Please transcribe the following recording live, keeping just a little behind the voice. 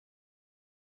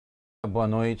Boa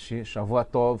noite, Shavua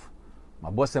Tov,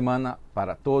 uma boa semana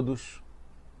para todos.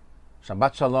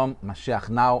 Shabbat Shalom,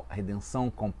 Mashiach Now, redenção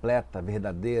completa,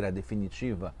 verdadeira,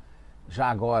 definitiva, já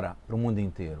agora para o mundo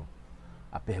inteiro.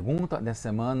 A pergunta dessa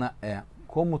semana é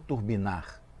como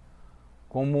turbinar,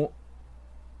 como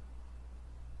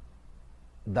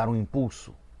dar um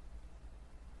impulso,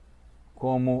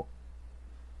 como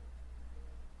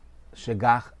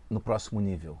chegar no próximo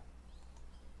nível.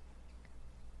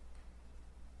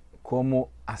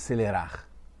 Como acelerar,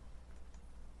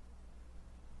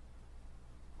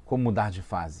 como mudar de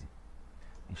fase.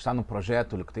 A gente está no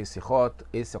projeto Liktei Sichot,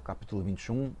 esse é o capítulo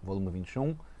 21, volume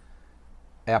 21,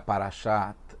 é a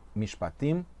Parashat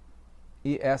Mishpatim,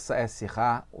 e essa é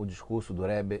Sirá, o discurso do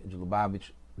Rebbe de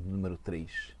Lubavitch, número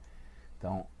 3.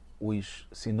 Então, os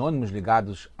sinônimos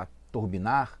ligados a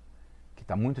turbinar, que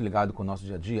está muito ligado com o nosso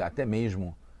dia a dia, até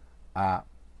mesmo a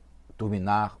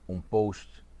turbinar um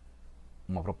post,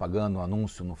 uma propaganda, um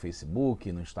anúncio no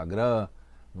Facebook, no Instagram,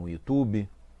 no YouTube,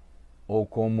 ou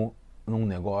como num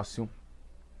negócio,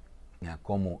 né,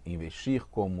 como investir,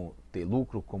 como ter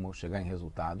lucro, como chegar em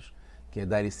resultados, que é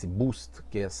dar esse boost,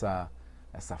 que é essa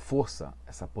força,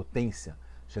 essa potência,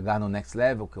 chegar no next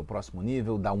level, que é o próximo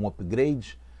nível, dar um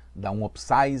upgrade, dar um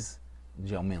upsize,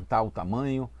 de aumentar o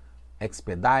tamanho,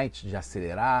 expedite, de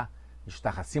acelerar, de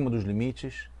estar acima dos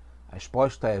limites. A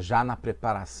resposta é já na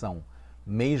preparação,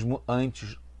 mesmo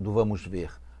antes do vamos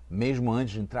ver, mesmo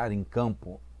antes de entrar em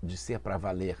campo, de ser para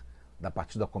valer, da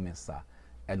partida começar.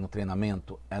 É no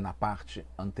treinamento, é na parte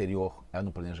anterior, é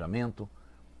no planejamento,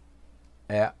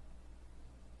 é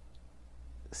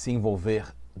se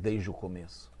envolver desde o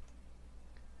começo.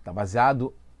 Está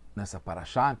baseado nessa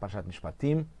Parashá, em Parashat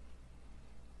Mishpatim,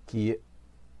 que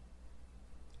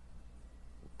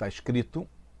está escrito,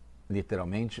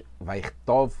 literalmente,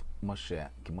 Vairtov Moshe,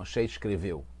 que Moshe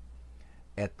escreveu.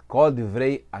 Et kol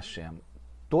divrei Hashem,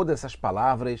 todas essas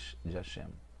palavras de Hashem.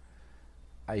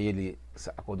 Aí ele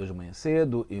acordou de manhã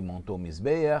cedo e montou o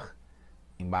Mizbeach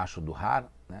embaixo do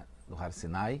Har, né, do Har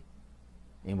Sinai.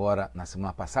 Embora na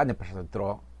semana passada, em Parashat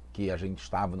Yitro, que a gente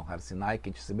estava no Har Sinai, que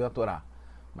a gente recebeu a Torá.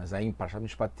 Mas aí em Parashat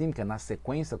Mishpatim, que é na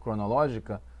sequência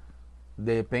cronológica,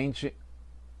 de repente,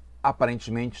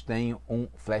 aparentemente tem um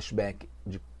flashback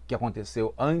de que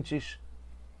aconteceu antes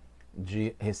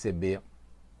de receber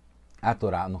a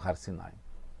Torá no Har Sinai.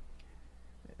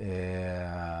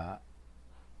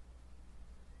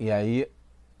 E aí,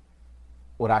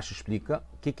 Urashi explica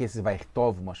o que é esse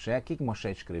Vairtov Moshe, o que Moshe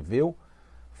escreveu,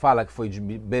 fala que foi de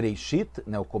Bereishit,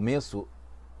 né, o começo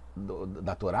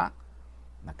da Torá,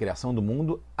 na criação do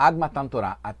mundo, Ad Matan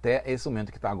Torá, até esse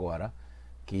momento que está agora,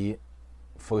 que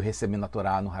foi recebendo a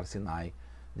Torá no Har Sinai,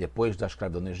 depois da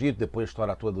escravidão no Egito, depois da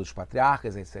história toda dos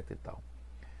patriarcas, etc. e tal.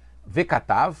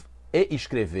 Vekatav, e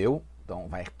escreveu, então,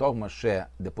 Vairtov Moshe,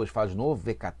 depois faz de novo,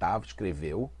 Vekatav,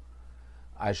 escreveu,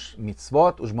 as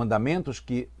mitzvot, os mandamentos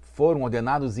que foram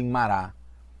ordenados em Mará,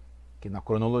 que na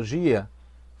cronologia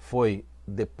foi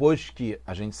depois que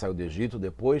a gente saiu do Egito,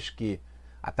 depois que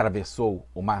atravessou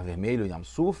o Mar Vermelho, Yam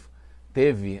Suf,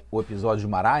 teve o episódio de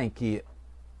Mará em que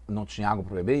não tinha água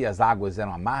para beber e as águas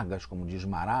eram amargas, como diz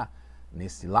Mará,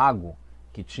 nesse lago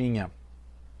que tinha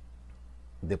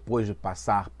depois de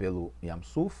passar pelo Yam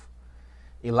Suf.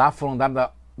 E lá foram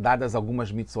dadas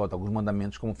algumas mitzvot, alguns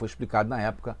mandamentos, como foi explicado na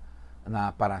época,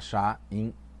 na Parashá,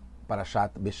 em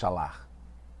Parashat Beshalach.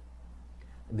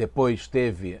 Depois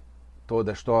teve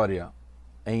toda a história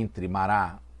entre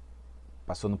Mará,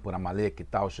 passando por Amalek e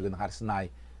tal, chegando a Har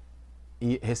Sinai,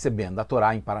 e recebendo a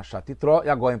Torá em Parashat Yitro, e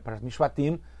agora em Parashat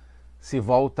Mishpatim, se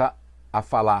volta a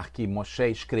falar que Moshe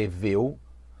escreveu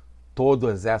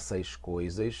todas essas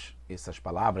coisas, essas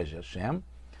palavras de Hashem.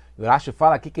 O Rashi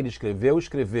fala aqui que ele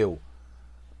escreveu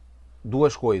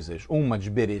duas coisas, uma de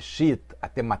Bereshit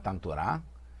até Matan Torá,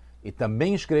 e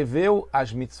também escreveu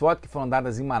as mitzvot que foram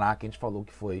dadas em Mará, que a gente falou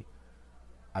que foi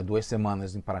há 2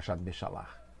 semanas em Parashat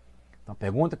Beshalach. Então a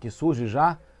pergunta que surge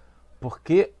já, por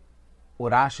que o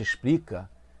Rashi explica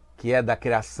que é da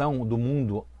criação do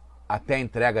mundo até a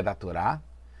entrega da Torá,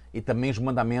 e também os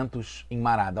mandamentos em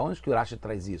Mará? Da onde que o Rashi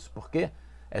traz isso? Por que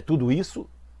é tudo isso?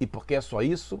 E por que é só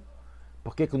isso?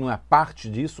 Por que não é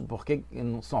parte disso? Por que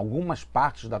não são algumas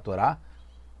partes da Torá,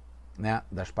 né,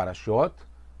 das Parashiot?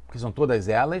 Porque são todas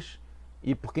elas.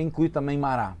 E por que inclui também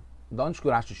Mará? Da onde que o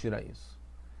Rashi tira isso?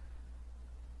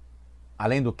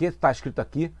 Além do que está escrito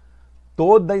aqui,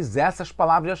 todas essas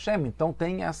palavras de Hashem. Então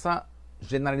tem essa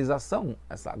generalização,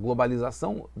 essa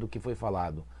globalização do que foi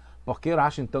falado. Porque o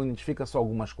Rashi então identifica só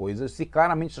algumas coisas, se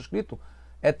claramente está escrito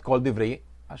Et kol divrei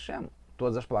Hashem,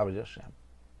 todas as palavras de Hashem.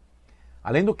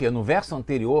 Além do que, no verso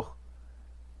anterior,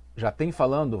 já tem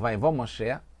falando, vai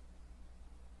Moshe,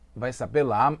 vai saber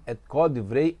Laam et kol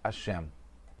divrei Hashem.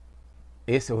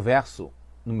 Esse é o verso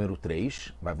número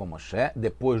 3, vai para Moshe.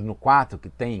 Depois, no 4, que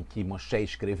tem que Moshe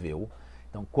escreveu.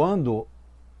 Então, quando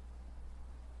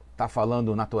está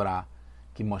falando na Torá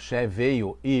que Moshe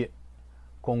veio e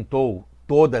contou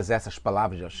todas essas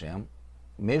palavras de Hashem,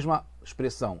 mesma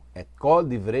expressão, et kol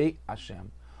divrei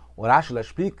Hashem. O Rashi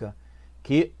explica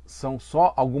que são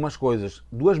só algumas coisas,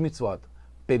 2 mitzvot,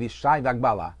 Perishá e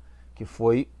Agbalá, que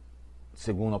foi,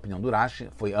 segundo a opinião do Rashi,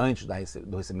 foi antes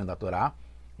do recebimento da Torá.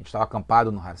 A gente estava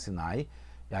acampado no Har Sinai,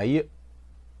 e aí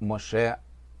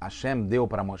Hashem deu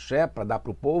para Moshe, para dar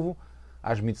para o povo,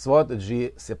 as mitzvot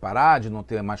de separar, de não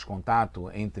ter mais contato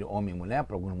entre homem e mulher,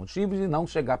 por alguns motivos, e não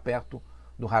chegar perto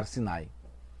do Har Sinai.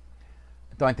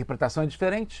 Então a interpretação é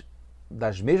diferente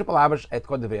das mesmas palavras, et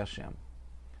kol divrei Hashem.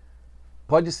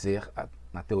 Pode ser,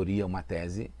 na teoria, uma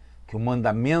tese, que o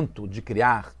mandamento de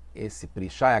criar esse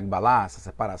Perishá e Agbalá, essa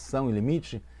separação e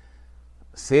limite,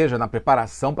 seja na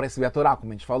preparação para receber a Torá,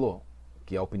 como a gente falou,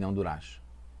 que é a opinião do Rashi.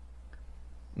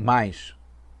 Mas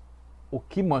o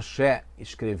que Moshe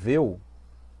escreveu,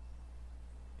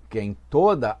 que é em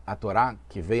toda a Torá,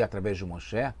 que veio através de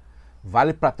Moshe,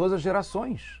 vale para todas as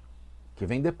gerações que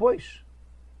vêm depois.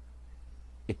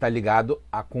 E está ligado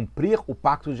a cumprir o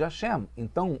pacto de Hashem.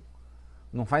 Então,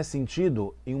 não faz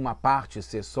sentido em uma parte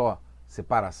ser só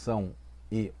separação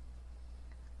e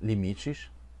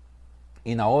limites,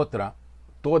 e na outra,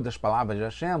 todas as palavras de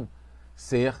Hashem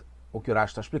ser o que o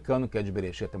Rashi está explicando, que é de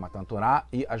Bereshit até Matan Torá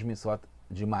e as mitzvot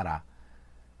de Mará.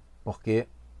 Porque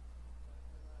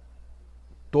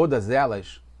todas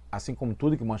elas, assim como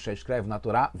tudo que Moshe escreve na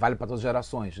Torá, vale para todas as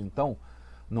gerações. Então,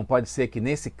 não pode ser que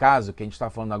nesse caso que a gente está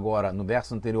falando agora, no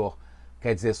verso anterior,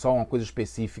 quer dizer só uma coisa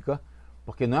específica,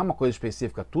 porque não é uma coisa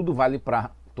específica, tudo vale para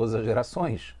todas as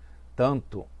gerações.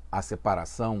 Tanto a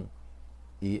separação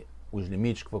e os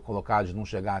limites que foram colocados de não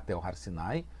chegar até o Har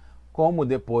Sinai, como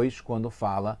depois quando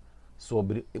fala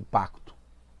sobre o pacto,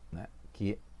 né,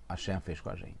 que Hashem fez com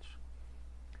a gente.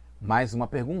 Mais uma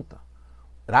pergunta.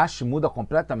 Rashi muda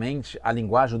completamente a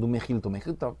linguagem do Mechilta. O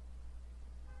Mechilta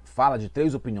fala de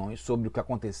 3 opiniões sobre o que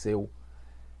aconteceu,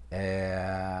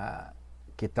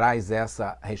 que traz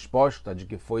essa resposta de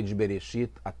que foi de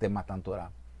Bereshit até Matan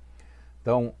Torá.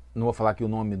 Então, não vou falar aqui o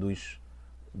nome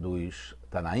dos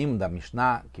Tanaim, da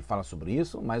Mishnah, que fala sobre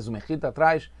isso, mas o Mechilta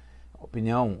traz a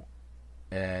opinião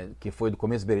que foi do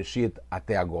começo de Bereshit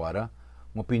até agora,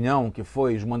 uma opinião que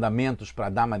foi os mandamentos para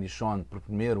Adam Arishon, para o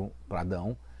primeiro, para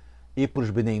Adão, e para os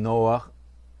Bnei Noach,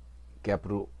 que é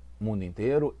para o mundo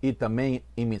inteiro, e também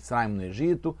em Mitzrayim, no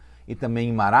Egito, e também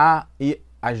em Mará, e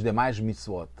as demais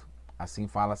mitzvot. Assim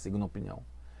fala a segunda opinião.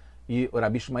 E o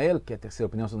Rabi Ishmael, que é a terceira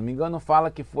opinião, se não me engano, fala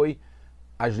que foi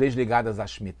as leis ligadas à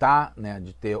Shemitah, né,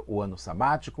 de ter o ano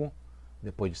sabático,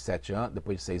 depois de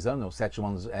 6 anos, os 7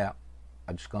 anos é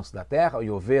a descanso da terra, o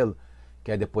Yovel,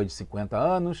 que é depois de 50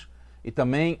 anos, e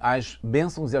também as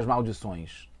bênçãos e as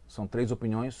maldições. São 3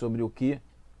 opiniões sobre o que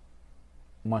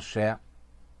Moshe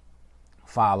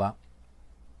fala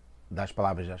das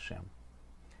palavras de Hashem.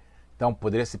 Então,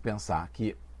 poderia-se pensar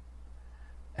que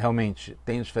realmente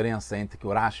tem diferença entre o que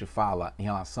o Rashi fala em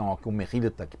relação ao que o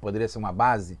Mechilta, que poderia ser uma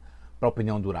base para a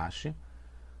opinião do Rashi,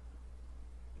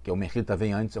 que o Mechilta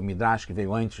vem antes, é o Midrash que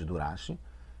veio antes do Rashi.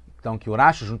 Então, que o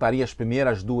Rashi juntaria as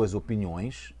primeiras 2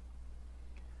 opiniões,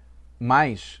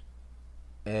 mas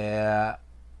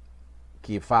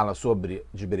que fala sobre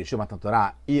de Bereshit Matan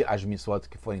Torá e as mitzvot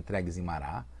que foram entregues em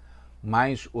Mará,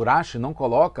 mas o Rashi não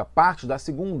coloca parte da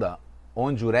segunda,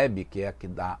 onde o Rebbe, que é que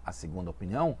dá a segunda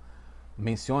opinião,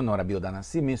 menciona o Rabi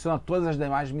Odanassi, menciona todas as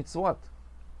demais mitzvot.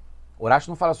 O Rashi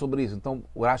não fala sobre isso, então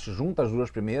o Rashi junta as 2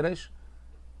 primeiras,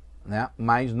 né,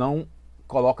 mas não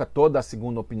coloca toda a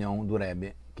segunda opinião do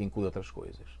Rebbe, que inclui outras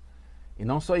coisas. E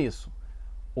não só isso,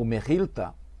 o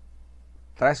Mechilta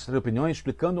traz essas 3 opiniões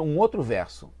explicando um outro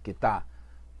verso, que está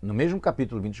no mesmo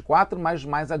capítulo 24, mas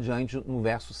mais adiante no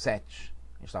verso 7.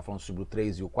 A gente está falando sobre o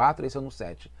 3 e o 4, esse é no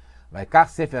 7. Vaikar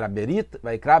Sefer Aberit,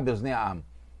 Vaikra Beosneam,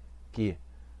 que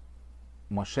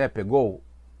Moshe pegou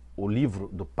o livro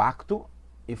do pacto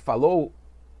e falou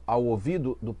ao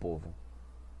ouvido do povo.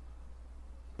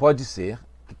 Pode ser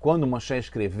que quando Moshe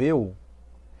escreveu,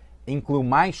 incluiu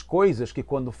mais coisas que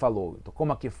quando falou. Então,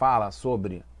 como aqui fala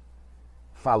sobre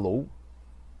falou,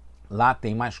 lá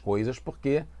tem mais coisas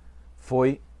porque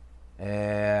foi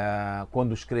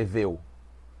quando escreveu.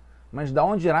 Mas da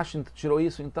onde Rashi tirou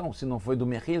isso então, se não foi do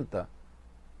Mechilta,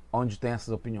 onde tem essas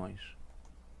opiniões?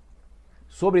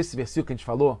 Sobre esse versículo que a gente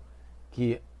falou,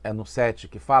 que é no 7,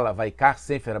 que fala Vaikar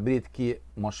Sefer Abrit, que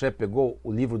Moshe pegou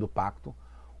o livro do pacto,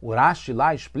 o Rashi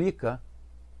lá explica,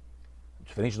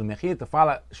 diferente do Merita,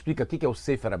 explica o que é o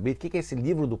Sefer Abrit, o que é esse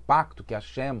livro do pacto que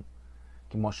Hashem,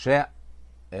 que Moshe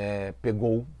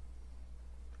pegou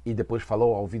e depois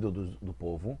falou ao ouvido do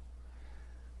povo.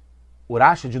 O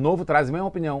Rashi, de novo, traz a mesma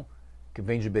opinião, que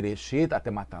vem de Bereshit até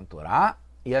Matan Torah,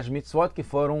 e as mitzvot que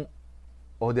foram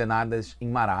ordenadas em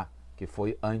Mará, que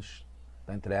foi antes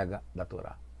da entrega da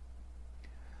Torá.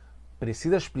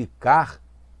 Precisa explicar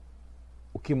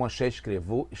o que Moshe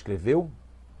escreveu,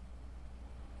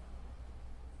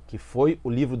 que foi o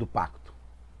livro do pacto.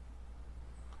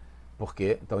 Por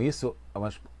quê? Então isso é uma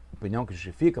opinião que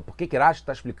justifica. Por que Rashi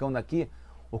está explicando aqui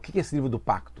o que é esse livro do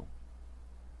pacto?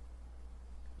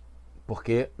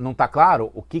 Porque não está claro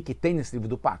o que tem nesse livro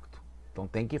do pacto. Então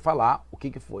tem que falar o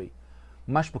que foi.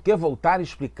 Mas por que voltar a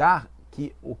explicar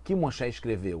que o que Moshe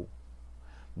escreveu?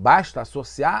 Basta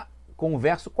associar com o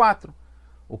verso 4.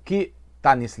 O que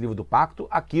está nesse livro do pacto?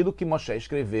 Aquilo que Moshe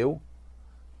escreveu,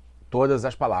 todas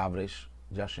as palavras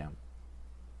de Hashem.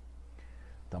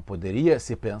 Então poderia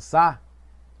se pensar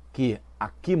que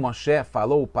aqui Moshe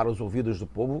falou para os ouvidos do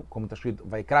povo, como está escrito,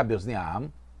 Vaikra beoznei ha'am,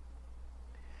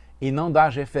 e não dá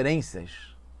as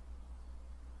referências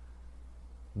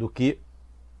do que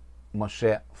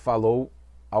Moshe falou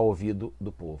ao ouvido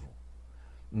do povo.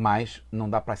 Mas não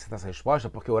dá para citar essa resposta,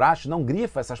 porque o Rashi não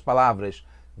grifa essas palavras,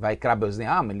 Vaikra beoznei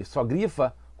ha'am, ele só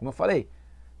grifa, como eu falei,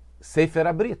 Sefer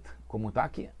Abrit, como está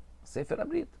aqui, Sefer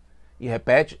Abrit. E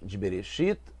repete de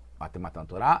Bereshit até Matan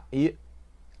Torah e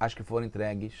as que foram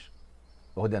entregues,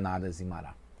 ordenadas em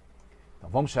Mará. Então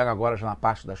vamos chegar agora já na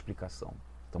parte da explicação.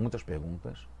 Então muitas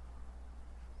perguntas,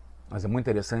 mas é muito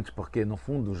interessante porque no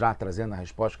fundo, já trazendo a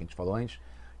resposta que a gente falou antes,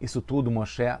 isso tudo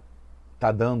Moshe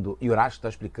está dando, e o Rashi está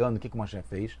explicando o que Moshe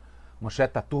fez. Moshe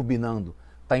está turbinando,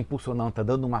 está impulsionando, está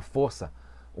dando uma força,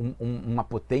 uma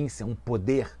potência, um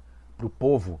poder para o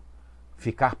povo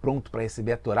ficar pronto para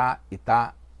receber a Torá e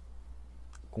está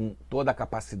com toda a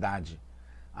capacidade,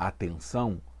 a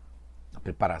atenção, a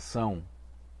preparação,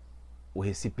 o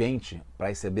recipiente para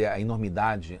receber a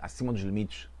enormidade acima dos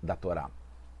limites da Torá.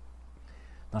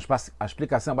 Então a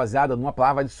explicação é baseada numa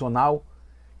palavra adicional,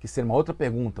 que seria uma outra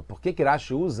pergunta. Por que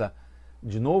Rashi usa,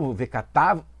 de novo,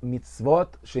 Vekatav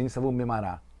mitzvot shenissavu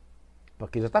memará?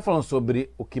 Porque já está falando sobre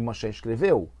o que Moshe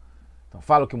escreveu. Então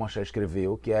fala o que Moshe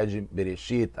escreveu, que é de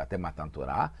Bereshit até Matan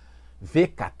Torah,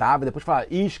 Vekatav, depois fala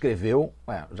e escreveu.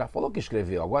 Já falou que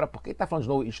escreveu, agora por que está falando de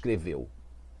novo escreveu?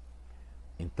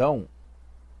 Então,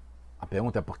 a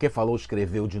pergunta é por que falou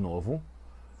escreveu de novo?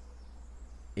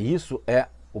 E isso é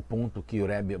o ponto que o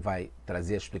Rebbe vai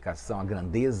trazer a explicação, a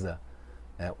grandeza,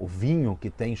 o vinho que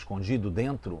tem escondido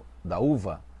dentro da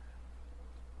uva,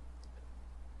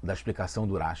 da explicação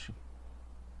do Rashi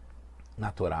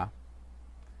na Torá,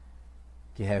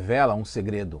 que revela um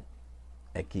segredo,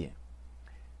 é que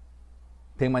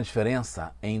tem uma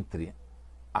diferença entre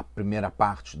a primeira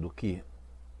parte do que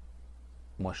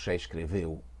Moshe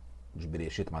escreveu de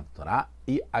Bereshit e Matan Torah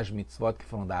e as mitzvot que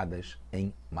foram dadas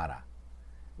em Mará.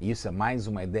 E isso é mais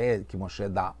uma ideia que Moshe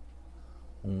dá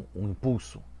um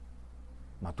impulso,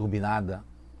 uma turbinada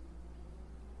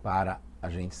para a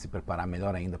gente se preparar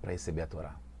melhor ainda para receber a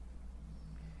Torá.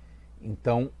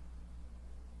 Então,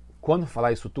 quando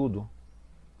falar isso tudo,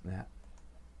 né,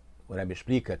 o Rebbe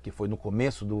explica que foi no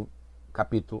começo do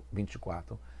capítulo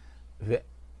 24,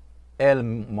 El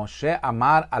Moshe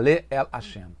Amar Ale El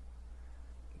Hashem,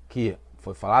 que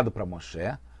foi falado para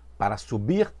Moshe para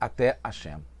subir até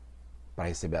Hashem, para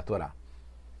receber a Torá.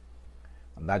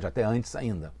 Na verdade, até antes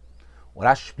ainda. O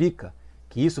Rashi explica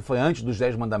que isso foi antes dos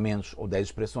 10 mandamentos, ou 10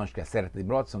 expressões, que a série de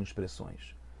Brot são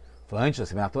expressões. Foi antes de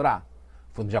receber a Torá.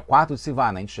 Foi no dia 4 de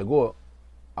Sivan, a gente chegou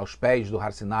aos pés do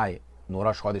Har Sinai, no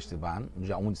Rosh Chodesh Sivan, no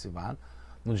dia 1 de Sivan.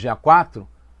 No dia 4,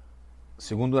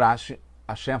 segundo o Rashi,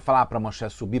 Hashem falar para Moshe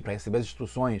subir para receber as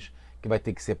instruções que vai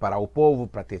ter que separar o povo,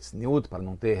 para ter tzniut, para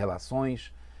não ter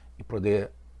relações e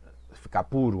poder ficar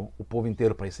puro o povo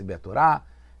inteiro para receber a Torá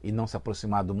e não se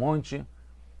aproximar do monte,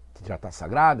 que já está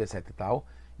sagrado, etc e tal.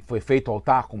 E foi feito o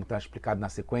altar, como está explicado na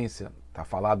sequência, está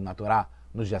falado na Torá,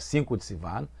 no dia 5 de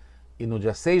Sivan. E no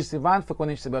dia 6 de Sivan foi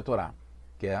quando a gente recebeu a Torá,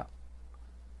 que é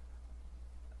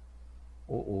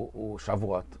o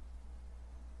Shavuot,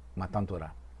 Matan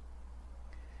Torá.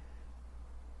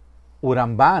 O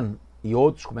Ramban e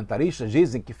outros comentaristas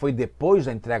dizem que foi depois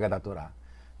da entrega da Torá.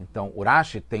 Então, o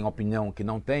Rashi tem opinião que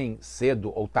não tem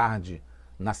cedo ou tarde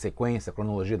na sequência,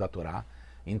 cronologia da Torá.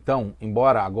 Então,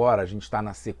 embora agora a gente está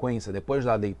na sequência, depois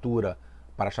da leitura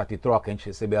para Shat Yitro, que a gente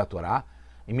recebeu a Torá,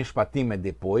 e Mishpatim é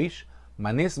depois,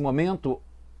 mas nesse momento,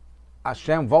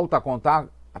 Hashem volta a contar,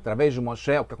 através de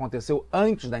Moshe, o que aconteceu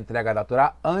antes da entrega da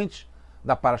Torá, antes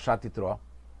da Parashat Yitro,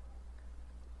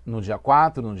 no dia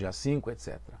 4, no dia 5,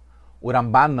 etc. O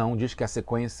Ramban não, diz que a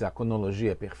sequência, a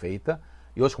cronologia é perfeita,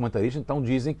 e outros comentaristas então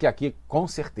dizem que aqui, com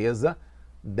certeza,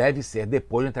 deve ser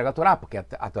depois da entrega da Torá, porque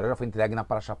a Torá já foi entregue na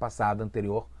paraxá passada,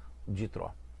 anterior de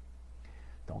Itró.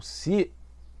 Então, se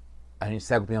a gente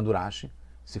segue o opinião do Rashi,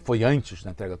 se foi antes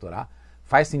da entrega da Torá,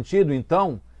 faz sentido,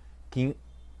 então, que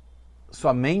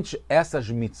somente essas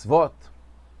mitzvot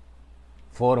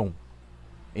foram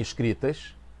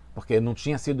escritas, porque não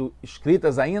tinham sido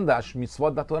escritas ainda as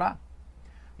mitzvot da Torá.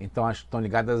 Então, elas estão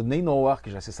ligadas a Bnei Noah, que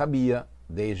já se sabia,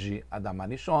 desde Adam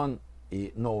Arishon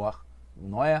e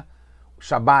Noé. O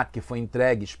Shabat, que foi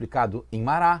entregue, explicado em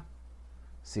Mará.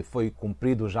 Se foi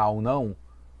cumprido já ou não,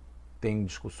 tem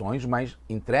discussões, mas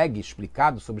entregue,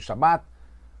 explicado sobre o Shabat,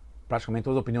 praticamente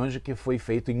todas as opiniões de que foi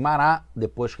feito em Mará,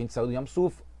 depois que a gente saiu do Yam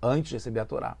Suf, antes de receber a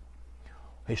Torá.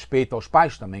 Respeito aos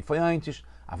pais também foi antes.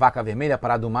 A vaca vermelha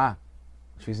para do mar,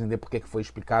 difícil entender por que foi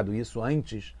explicado isso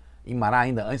antes, em Mará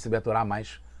ainda, antes de receber a Torá,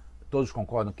 mas todos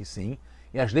concordam que sim.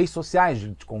 E as leis sociais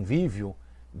de convívio,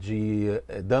 de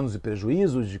danos e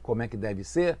prejuízos, de como é que deve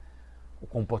ser o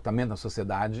comportamento na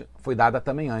sociedade, foi dada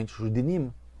também antes. Os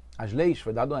dinim, as leis,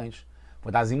 foi dado antes.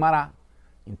 Foi dado em Mará.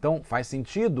 Então, faz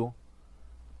sentido,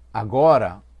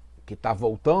 agora que está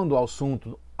voltando ao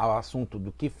assunto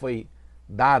do que foi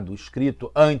dado,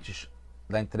 escrito antes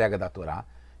da entrega da Torá,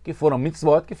 que foram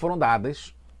mitzvot que foram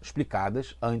dadas,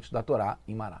 explicadas antes da Torá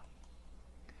em Mará.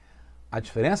 A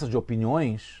diferença de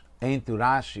opiniões entre o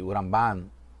Rashi, o Ramban,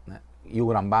 né, e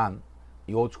o Ramban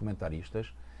e outros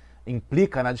comentaristas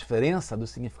implica na diferença do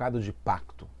significado de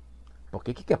pacto.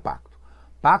 Porque o que é pacto?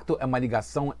 Pacto é uma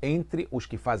ligação entre os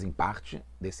que fazem parte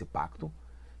desse pacto,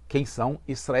 quem são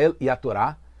Israel e a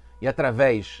Torá, e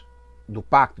através do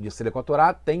pacto de Israel com a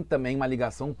Torá tem também uma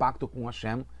ligação, um pacto com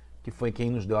Hashem, que foi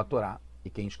quem nos deu a Torá e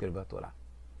quem escreveu a Torá.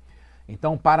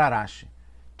 Então, para Rashi,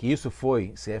 que isso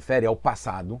se refere ao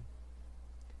passado,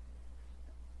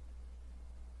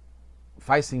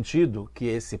 faz sentido que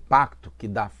esse pacto que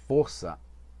dá força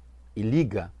e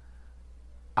liga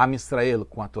Am Israel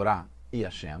com a Torá e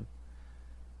Hashem,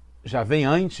 já vem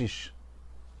antes,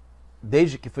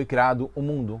 desde que foi criado o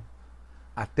mundo,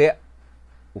 até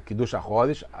o Kiddush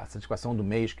HaChodesh, a santificação do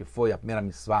mês, que foi a primeira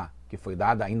mitzvah que foi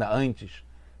dada ainda antes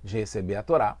de receber a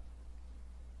Torá,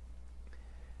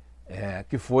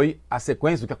 que foi a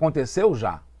sequência do que aconteceu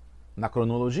já na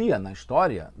cronologia, na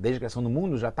história, desde a criação do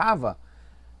mundo, já estava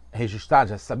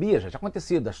registrado, já se sabia, já tinha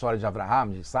acontecido a história de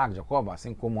Abraham, de Isaac, de Jacob,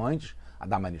 assim como antes,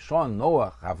 Adam Arishon,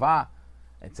 Noah, Ravá,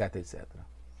 etc, etc.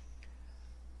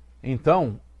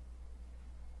 Então,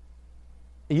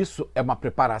 isso é uma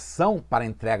preparação para a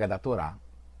entrega da Torá,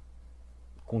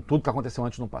 com tudo que aconteceu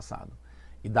antes no passado.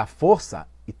 E dá força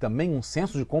e também um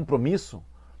senso de compromisso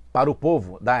para o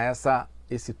povo, dá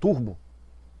esse turbo,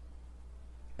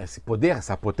 esse poder,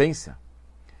 essa potência.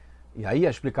 E aí a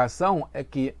explicação é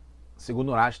que,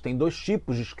 segundo o Rashi, tem dois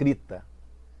tipos de escrita.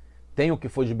 Tem o que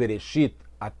foi de Bereshit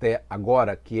até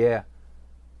agora, que é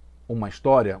uma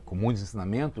história com muitos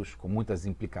ensinamentos, com muitas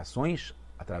implicações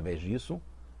através disso,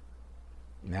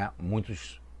 né? Muito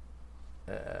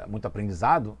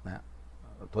aprendizado, né?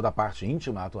 Toda a parte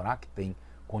íntima da Torá, que tem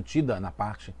contida na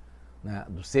parte, né,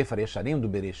 do Sefer Yesharim, do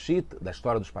Bereshit, da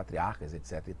história dos patriarcas,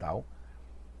 etc. e tal.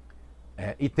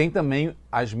 E tem também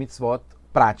as mitzvot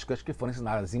práticas que foram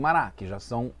ensinadas em Mará, que já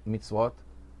são mitzvot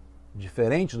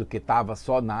diferentes do que estava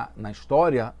só na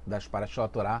história das Parashot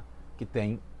Torá, que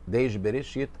tem desde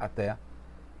Bereshit até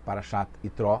Parashat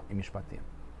Itró e Mishpatim.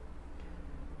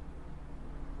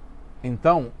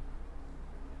 Então,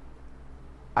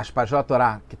 as Parashot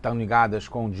Torá que estão ligadas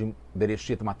com de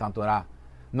Bereshit, Matan Torá,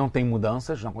 não tem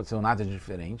mudanças, não aconteceu nada de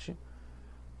diferente.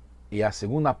 E a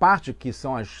segunda parte, que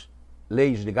são as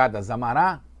leis ligadas a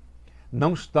Mará,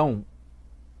 não são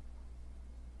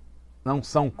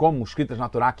como escritas na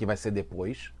Torá, que vai ser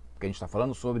depois, porque a gente está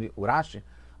falando sobre o Rashi,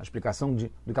 a explicação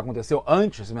do que aconteceu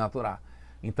antes de receber a Torá.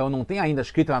 Então não tem ainda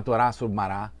escrita na Torá sobre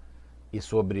Mará e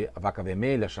sobre a vaca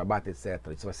vermelha, Shabat, etc.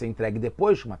 Isso vai ser entregue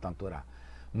depois de matar a Torá.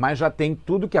 Mas já tem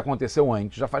tudo que aconteceu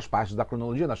antes, já faz parte da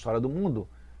cronologia, da história do mundo,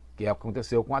 que é o que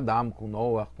aconteceu com Adão, com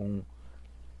Noah, com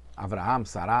Abraham,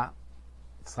 Sará,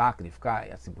 sacrificar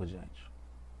e assim por diante.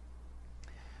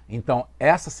 Então,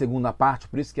 essa segunda parte,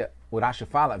 por isso que o Rashi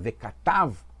fala,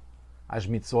 Vekatav, as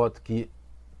mitzvot, que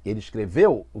ele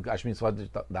escreveu, as mitzvot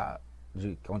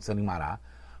que aconteceram em Mará,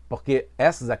 porque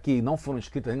essas aqui não foram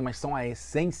escritas ainda, mas são a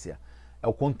essência, é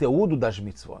o conteúdo das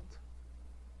mitzvot.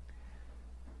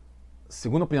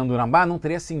 Segundo a opinião do Rambam, não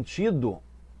teria sentido,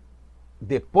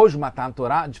 depois de matar a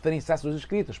Torá, diferenciar essas duas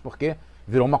escritas, porque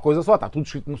virou uma coisa só, está tudo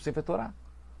escrito no Sefer Torá.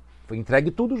 Foi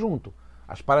entregue tudo junto.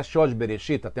 As Parashot de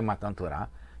Bereshit até matar a Torá,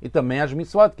 e também as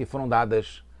mitzvot que foram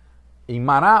dadas em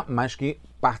Mará, mas que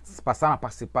passaram a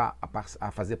participar,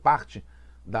 a fazer parte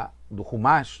do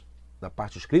Humash, da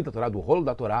parte escrita da Torá, do rolo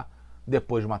da Torá,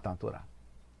 depois de matar a Torá.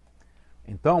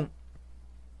 Então,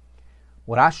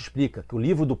 o Rashi explica que o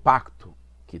livro do pacto,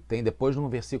 que tem depois no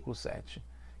versículo 7,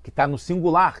 que está no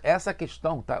singular, essa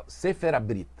questão, está Sefer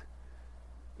Abrit.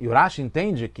 E o Rashi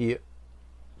entende que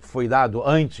foi dado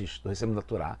antes do recebimento da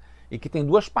Torá e que tem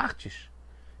duas partes.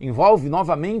 Envolve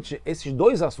novamente esses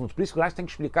dois assuntos. Por isso que o Rashi tem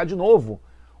que explicar de novo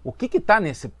o que está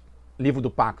nesse livro do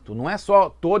pacto. Não é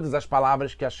só todas as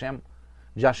palavras que Hashem,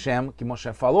 que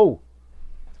Moshe falou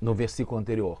no versículo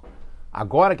anterior.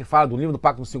 Agora que fala do livro do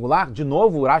pacto no singular, de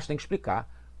novo o Rashi tem que explicar.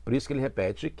 Por isso que ele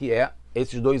repete que é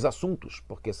esses dois assuntos,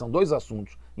 porque são dois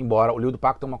assuntos, embora o livro do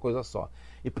pacto é uma coisa só.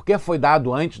 E por que foi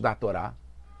dado antes da Torá?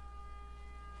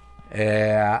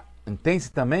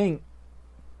 Entende-se também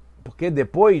porque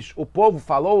depois o povo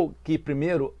falou que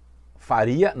primeiro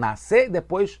faria, nascer,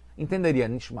 depois entenderia,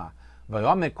 Nishma.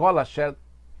 Vayomer kol asher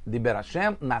diber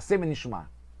Hashem, nascer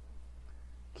Nishma.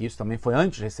 Que isso também foi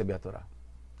antes de receber a Torá.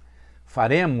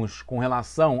 Faremos com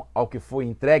relação ao que foi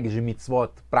entregue de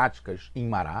mitzvot práticas em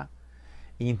Mará,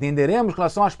 e entenderemos com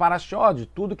relação às parashot, de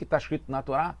tudo que está escrito na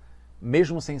Torá,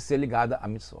 mesmo sem ser ligada a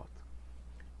mitzvot.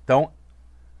 Então,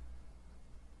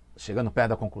 chegando perto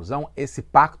da conclusão, esse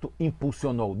pacto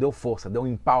impulsionou, deu força, deu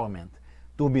empowerment,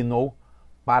 turbinou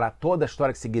para toda a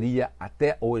história que seguiria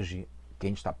até hoje, que a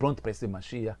gente está pronto para receber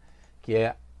Mashiach, que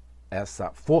é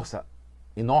essa força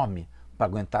enorme para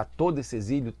aguentar todo esse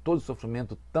exílio, todo o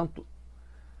sofrimento,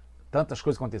 tantas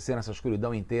coisas que aconteceram nessa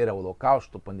escuridão inteira, o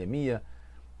holocausto, a pandemia,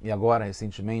 e agora,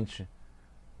 recentemente,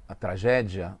 a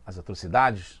tragédia, as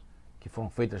atrocidades que foram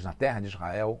feitas na terra de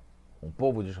Israel, com o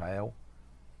povo de Israel.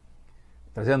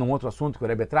 Trazendo um outro assunto que o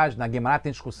Rebbe traz, na Gemara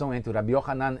tem discussão entre o Rabi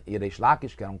Yohanan e Reish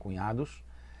Lakish, que eram cunhados,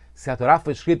 se a Torá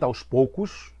foi escrita aos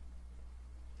poucos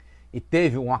e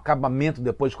teve um acabamento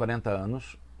depois de 40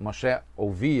 anos. Moshe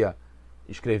ouvia,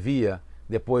 escrevia,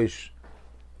 depois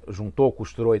juntou,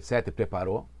 costurou, etc. e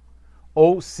preparou.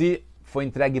 Ou se foi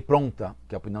entregue pronta,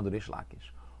 que é a opinião do Reish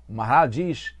Lakish. O Maharal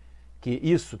diz que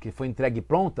isso que foi entregue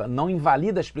pronta não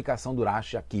invalida a explicação do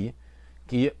Rashi aqui,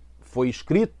 que foi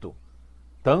escrito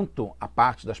tanto a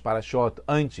parte das parashot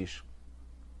antes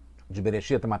de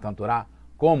Bereshit Matan Torah,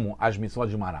 como as mitzvot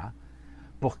de Mará,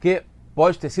 porque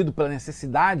pode ter sido pela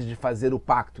necessidade de fazer o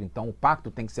pacto. Então o pacto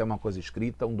tem que ser uma coisa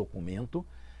escrita, um documento,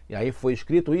 e aí foi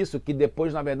escrito isso que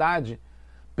depois, na verdade,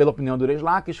 pela opinião do Reish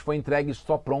Lakish, foi entregue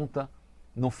só pronta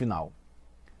no final.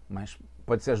 Mas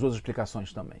pode ser as duas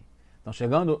explicações também. Então,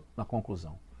 chegando na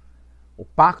conclusão, o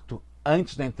pacto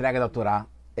antes da entrega da Torá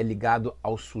é ligado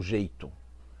ao sujeito.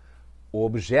 O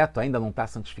objeto ainda não está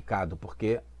santificado,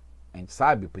 porque a gente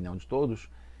sabe, a opinião de todos,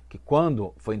 que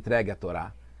quando foi entregue a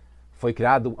Torá, foi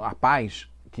criado a paz,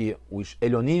 que os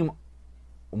Elionim,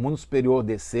 o mundo superior,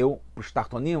 desceu para os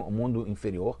Tartonim, o mundo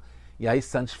inferior, e aí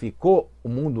santificou o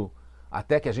mundo,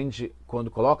 até que a gente,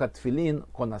 quando coloca tefilin,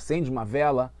 quando acende uma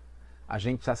vela, a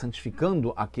gente está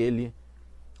santificando aquele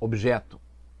objeto,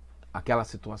 aquela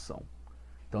situação.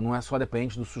 Então não é só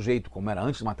dependente do sujeito, como era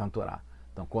antes de matar a Torá.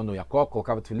 Então quando Jacó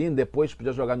colocava tefilin, depois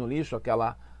podia jogar no lixo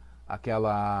aquela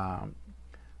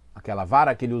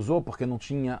vara que ele usou, porque não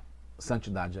tinha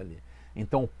santidade ali.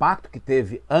 Então o pacto que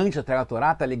teve antes da entrega da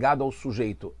Torá está ligado ao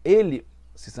sujeito. Ele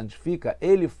se santifica,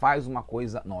 ele faz uma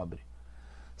coisa nobre.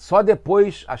 Só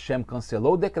depois Hashem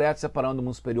cancelou o decreto separando o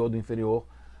mundo superior do inferior.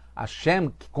 Hashem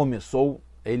que começou,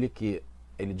 ele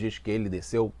diz que ele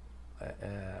desceu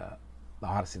na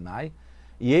Har Sinai,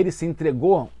 e ele se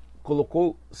entregou,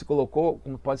 se colocou,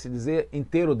 como pode-se dizer,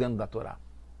 inteiro dentro da Torá.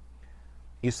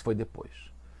 Isso foi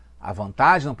depois. A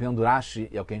vantagem, na opinião do Rashi,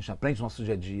 e é o que a gente aprende no nosso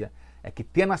dia a dia, é que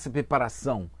tendo essa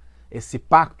preparação, esse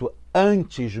pacto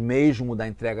antes mesmo da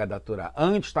entrega da Torá,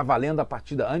 antes está valendo a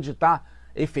partida, antes de estar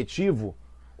efetivo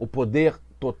o poder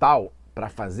total para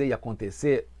fazer e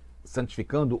acontecer,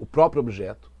 santificando o próprio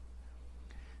objeto.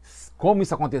 Como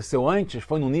isso aconteceu antes,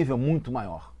 foi num nível muito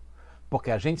maior, porque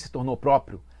a gente se tornou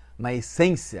próprio na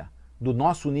essência do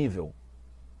nosso nível,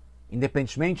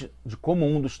 independentemente de como o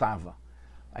mundo estava.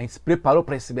 A gente se preparou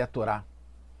para receber a Torá,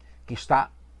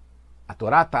 a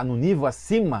Torá está no nível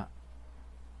acima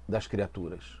das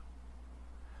criaturas.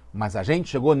 Mas a gente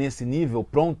chegou nesse nível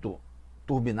pronto,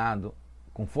 turbinado,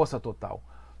 com força total,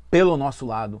 pelo nosso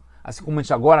lado, assim como a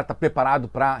gente agora está preparado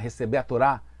para receber a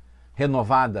Torá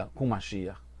renovada com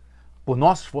Mashiach, por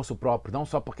nosso esforço próprio, não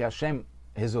só porque Hashem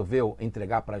resolveu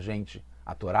entregar para a gente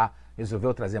a Torá,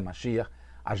 resolveu trazer Mashiach,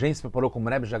 a gente se preparou, como o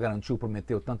Rebbe já garantiu,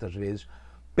 prometeu tantas vezes,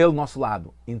 pelo nosso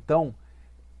lado. Então,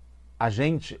 a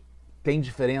gente tem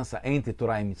diferença entre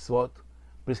Torá e Mitzvot,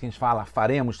 por isso que a gente fala,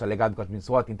 faremos, está ligado com as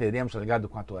Mitzvot, entenderemos, está ligado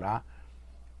com a Torá,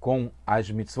 com as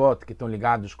mitzvot, que estão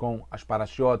ligados com as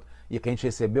parashiot, e que a gente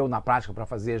recebeu na prática para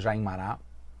fazer já em Mará.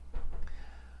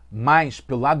 Mas,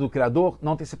 pelo lado do Criador,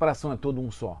 não tem separação, é todo um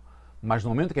só. Mas no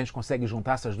momento que a gente consegue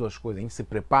juntar essas duas coisas, a gente se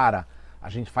prepara, a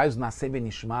gente faz o Naseh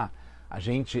Benishma, a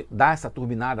gente dá essa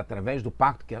turbinada através do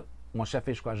pacto que o Moshe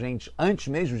fez com a gente, antes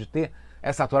mesmo de ter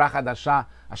essa Torá Hadashah,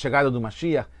 a chegada do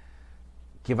Mashiach,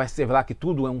 que vai se revelar que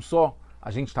tudo é um só, a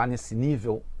gente está nesse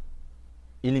nível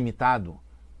ilimitado,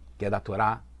 que é da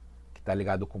Torá, que está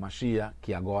ligado com o Mashiach,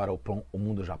 que agora o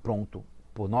mundo já pronto,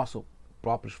 por nosso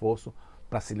próprio esforço,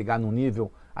 para se ligar num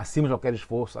nível acima de qualquer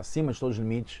esforço, acima de todos os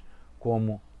limites,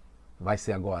 como vai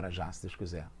ser agora já, se Deus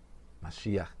quiser.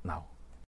 Mashiach, now.